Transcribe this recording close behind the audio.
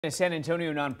A San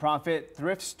Antonio nonprofit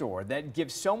thrift store that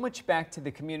gives so much back to the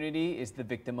community is the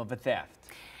victim of a theft.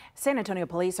 San Antonio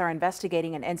police are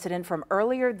investigating an incident from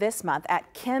earlier this month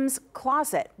at Kim's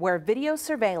Closet, where video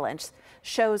surveillance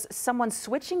shows someone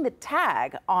switching the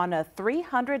tag on a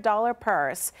 $300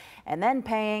 purse and then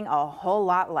paying a whole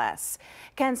lot less.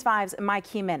 KENS 5's Mike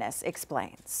Jimenez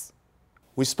explains.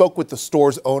 We spoke with the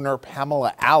store's owner,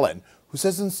 Pamela Allen, who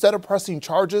says instead of pressing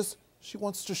charges, she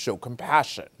wants to show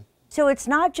compassion. So it's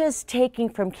not just taking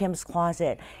from Kim's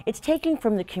Closet, it's taking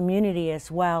from the community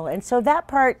as well. And so that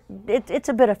part, it's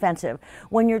a bit offensive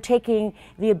when you're taking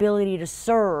the ability to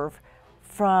serve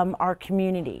from our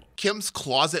community. Kim's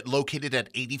Closet, located at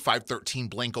 8513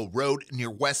 Blanco Road near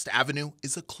West Avenue,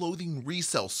 is a clothing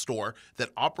resale store that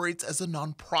operates as a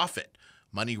nonprofit.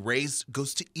 Money raised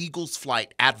goes to Eagles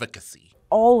Flight Advocacy.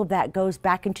 All of that goes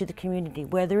back into the community,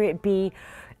 whether it be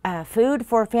food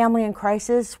for a family in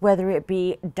crisis, whether it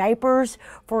be diapers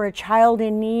for a child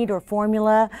in need or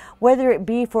formula, whether it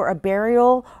be for a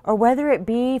burial, or whether it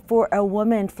be for a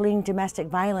woman fleeing domestic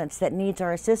violence that needs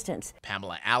our assistance.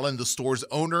 Pamela Allen, the store's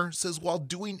owner, says while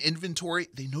doing inventory,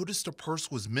 they noticed a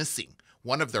purse was missing.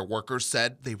 One of their workers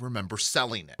said they remember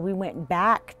selling it. We went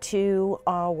back to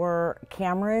our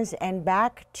cameras and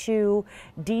back to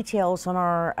details on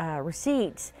our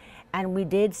receipts, and we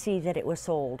did see that it was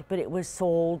sold, but it was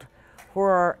sold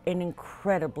for an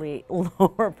incredibly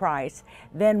lower price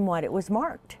than what it was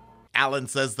marked. Allen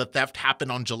says the theft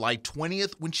happened on July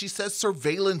 20th when she says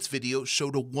surveillance video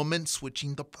showed a woman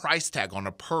switching the price tag on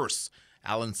a purse.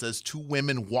 Allen says two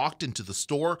women walked into the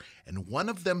store and one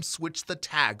of them switched the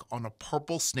tag on a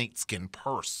purple snakeskin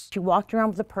purse. She walked around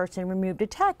with the purse and removed a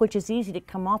tag, which is easy to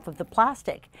come off of the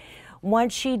plastic.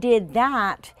 Once she did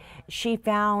that, she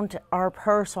found our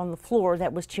purse on the floor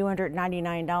that was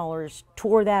 $299,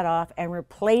 tore that off and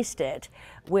replaced it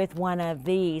with one of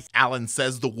these. Allen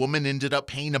says the woman ended up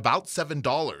paying about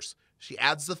 $7. She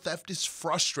adds the theft is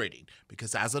frustrating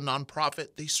because as a nonprofit,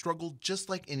 they struggle just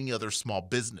like any other small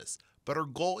business. But her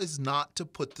goal is not to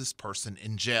put this person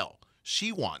in jail.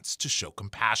 She wants to show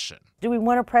compassion. Do we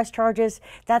want to press charges?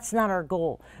 That's not our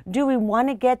goal. Do we want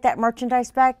to get that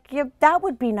merchandise back? Yeah, that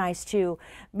would be nice too.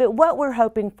 But what we're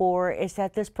hoping for is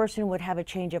that this person would have a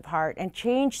change of heart and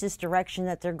change this direction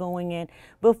that they're going in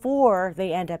before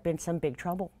they end up in some big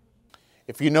trouble.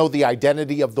 If you know the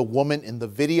identity of the woman in the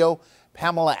video,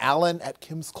 Pamela Allen at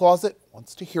Kim's Closet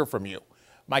wants to hear from you.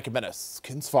 Mike Jimenez,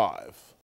 KENS 5.